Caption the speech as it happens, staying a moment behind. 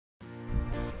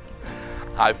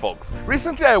Hi folks!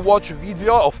 Recently I watched a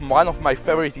video of one of my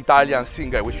favorite Italian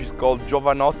singer, which is called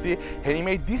Giovanotti, and he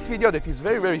made this video that is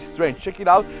very strange. Check it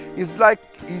out. It's like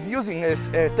he's using a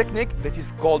technique that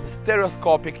is called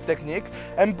stereoscopic technique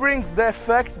and brings the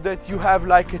effect that you have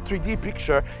like a 3D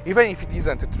picture, even if it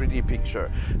isn't a 3D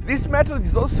picture. This method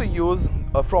is also used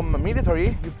from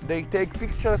military. They take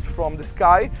pictures from the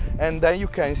sky and then you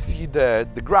can see the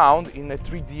ground in a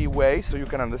 3D way, so you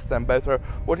can understand better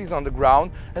what is on the ground.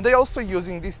 And they also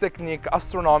using this technique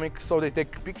astronomic, so they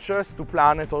take pictures to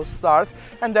planets or stars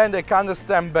and then they can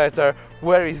understand better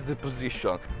where is the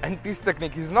position. And this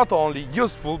technique is not only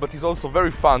useful but is also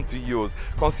very fun to use.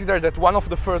 Consider that one of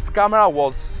the first camera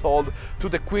was sold to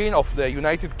the Queen of the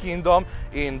United Kingdom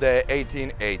in the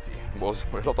 1880. It was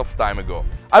a lot of time ago.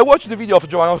 I watched the video of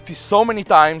Giovanotti so many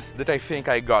times that I think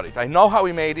I got it. I know how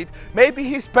he made it. Maybe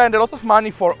he spent a lot of money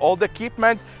for all the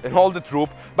equipment and all the troop,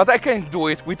 but I can do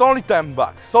it with only 10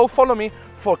 bucks. So follow me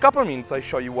for a couple minutes, I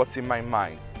show you what's in my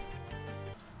mind.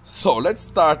 So let's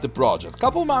start the project. A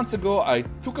couple months ago I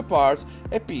took apart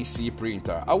a PC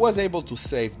printer. I was able to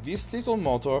save this little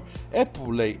motor, a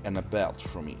pulley and a belt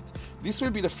from it. This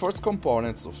will be the first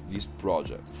components of this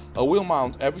project. I will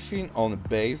mount everything on a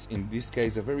base, in this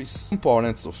case a very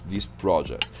components of this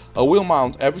project. I will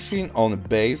mount everything on a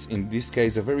base, in this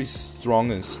case a very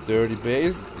strong and sturdy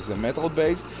base. It's a metal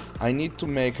base. I need to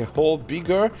make a hole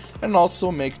bigger and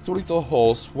also make two little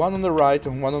holes, one on the right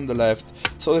and one on the left,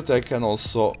 so that I can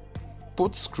also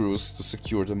put screws to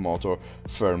secure the motor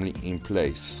firmly in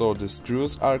place. So the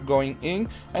screws are going in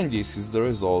and this is the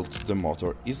result. The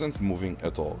motor isn't moving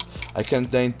at all. I can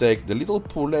then take the little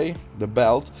pulley, the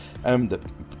belt and the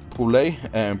pulley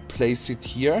and place it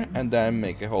here and then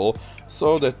make a hole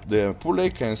so that the pulley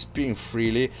can spin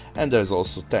freely and there's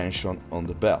also tension on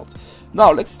the belt.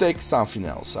 Now let's take something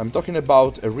else. I'm talking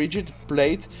about a rigid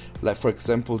plate, like for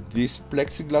example this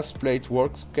plexiglass plate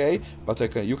works okay, but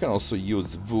you can also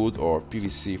use wood or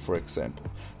PVC for example.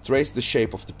 Trace the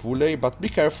shape of the pulley, but be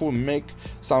careful, make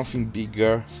something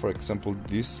bigger, for example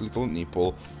this little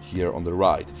nipple here on the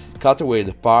right. Cut away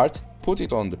the part, put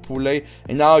it on the pulley,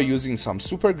 and now using some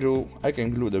super glue I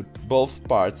can glue both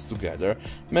parts together,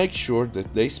 make sure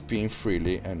that they spin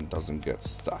freely and doesn't get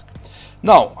stuck.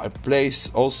 Now I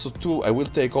will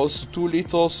take also two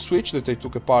little switch that I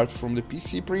took apart from the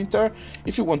PC printer.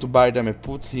 If you want to buy them, I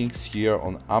put links here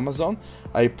on Amazon.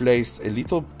 I placed a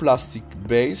little plastic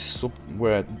base, so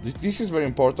where this is very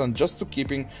important, just to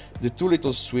keeping the two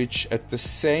little switch at the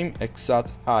same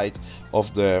exact height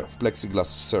of the plexiglass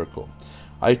circle.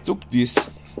 I took this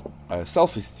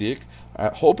selfie stick,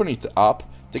 open it up,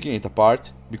 taking it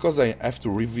apart, because I have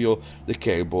to reveal the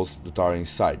cables that are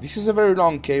inside. This is a very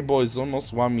long cable, it's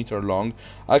almost 1 meter long.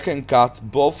 I can cut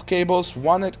both cables,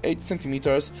 one at 8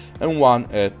 centimeters and one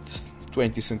at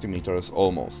 20 centimeters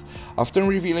almost. After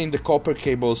revealing the copper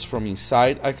cables from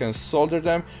inside, I can solder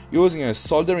them using a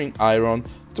soldering iron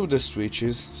to the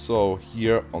switches, so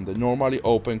here on the normally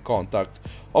open contact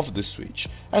of the switch.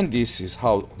 And this is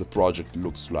how the project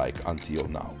looks like until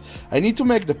now. I need to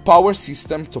make the power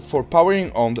system for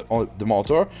powering on the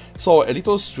motor, so a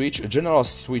little switch, a general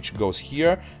switch goes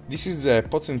here. This is a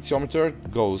potentiometer,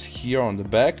 goes here on the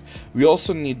back. We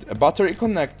also need a battery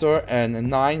connector and a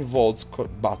 9 volts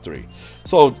battery.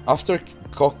 So after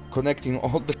connecting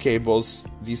all the cables,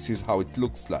 this is how it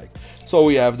looks like. So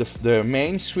we have the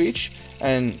main switch,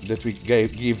 and that we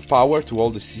give power to all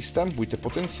the system with the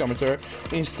potentiometer.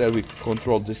 Instead we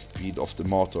control the speed of the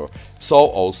motor, so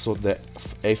also the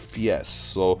FPS,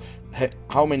 so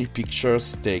how many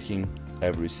pictures taking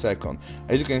every second.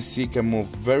 As you can see, can move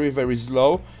very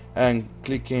slow, and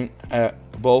clicking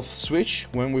both switch,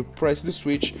 when we press the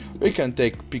switch we can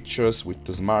take pictures with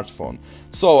the smartphone.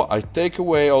 So I take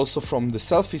away also from the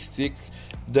selfie stick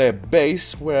the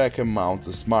base where I can mount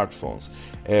the smartphones.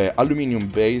 Aluminium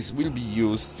base will be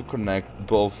used to connect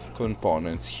both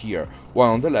components here, one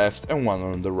on the left and one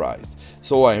on the right.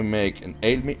 So I make an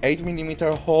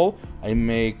 8mm hole, I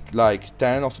make like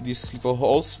 10 of these little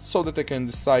holes so that I can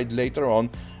decide later on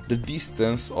the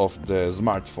distance of the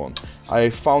smartphone. I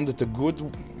found that a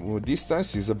good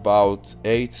distance is about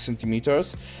 8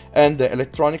 centimeters, and the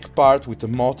electronic part with the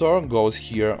motor goes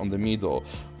here on the middle.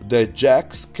 The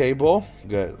jacks cable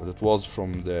that was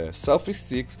from the selfie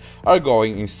sticks are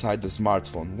going inside the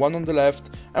smartphone, one on the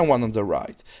left and one on the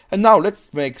right. And now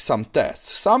let's make some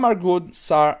tests. Some are good,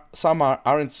 some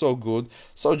aren't so good,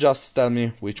 so just tell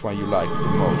me which one you like the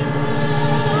most.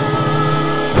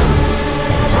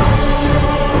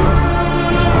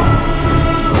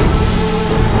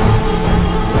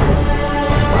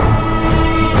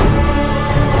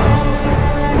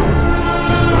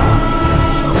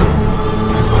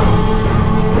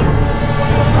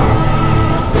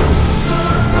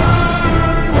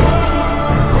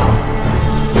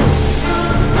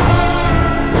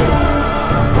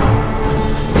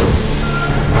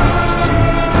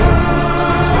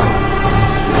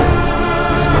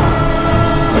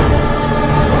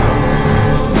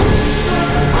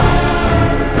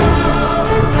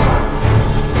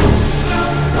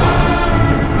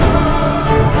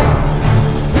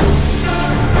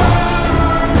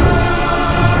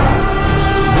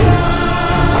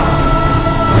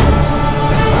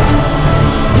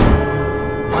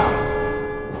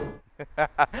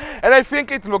 I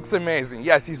think it looks amazing.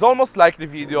 Yes, it's almost like the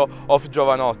video of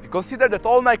Giovanotti. Consider that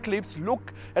all my clips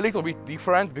look a little bit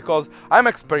different because I'm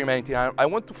experimenting. I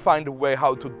want to find a way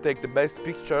how to take the best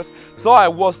pictures. So I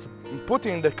was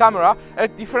putting the camera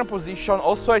at different position,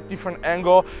 also at different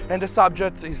angle, and the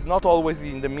subject is not always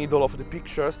in the middle of the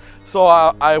pictures. So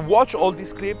I watch all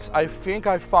these clips. I think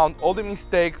I found all the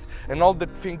mistakes and all the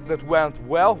things that went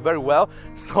well, very well.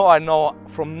 So I know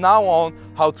from now on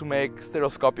how to make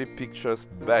stereoscopic pictures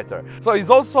better. So it's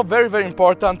also very, very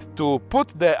important to put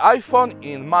the iPhone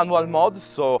in manual mode,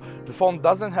 so the phone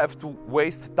doesn't have to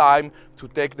waste time to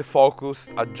take the focus,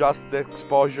 adjust the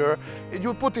exposure.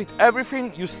 You put it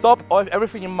everything, you stop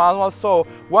everything in manual, so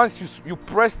once you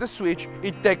press the switch,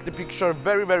 it takes the picture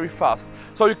very, very fast.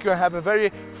 So you can have a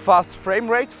very fast frame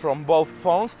rate from both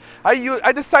phones.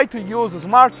 I decided to use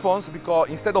smartphones because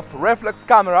instead of reflex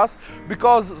cameras,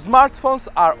 because smartphones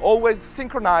are always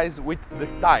synchronized with the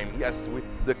time, yes, with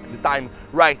the time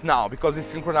right now, because it's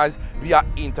synchronized via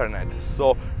internet.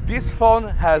 So this phone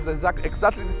has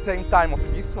exactly the same time of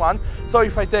this one. So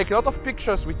if I take a lot of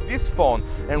pictures with this phone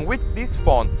and with this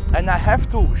phone, and I have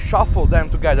to shuffle them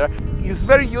together, it's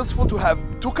very useful to have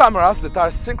two cameras that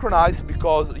are synchronized,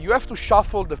 because you have to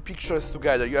shuffle the pictures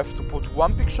together. You have to put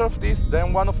one picture of this,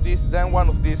 then one of this, then one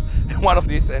of this, and one of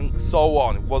this, and so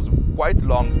on. It was quite a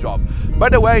long job. By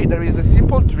the way, there is a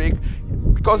simple trick.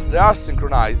 Because they are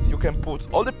synchronized, you can put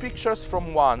all the pictures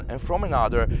from one and from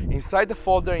another inside the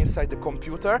folder, inside the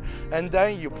computer, and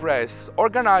then you press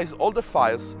organize all the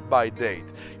files by date.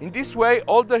 In this way,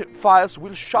 all the files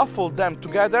will shuffle them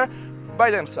together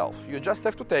by themselves. You just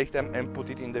have to take them and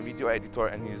put it in the video editor,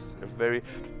 and it's a very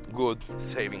good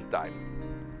saving time.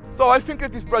 So I think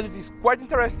that this project is quite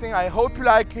interesting. I hope you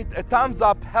like it. A thumbs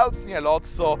up helps me a lot,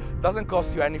 so it doesn't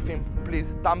cost you anything.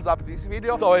 Please thumbs up this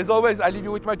video. So as always, I leave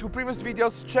you with my two previous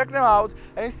videos. Check them out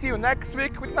and see you next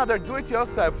week with another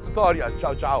do-it-yourself tutorial.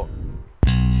 Ciao, ciao.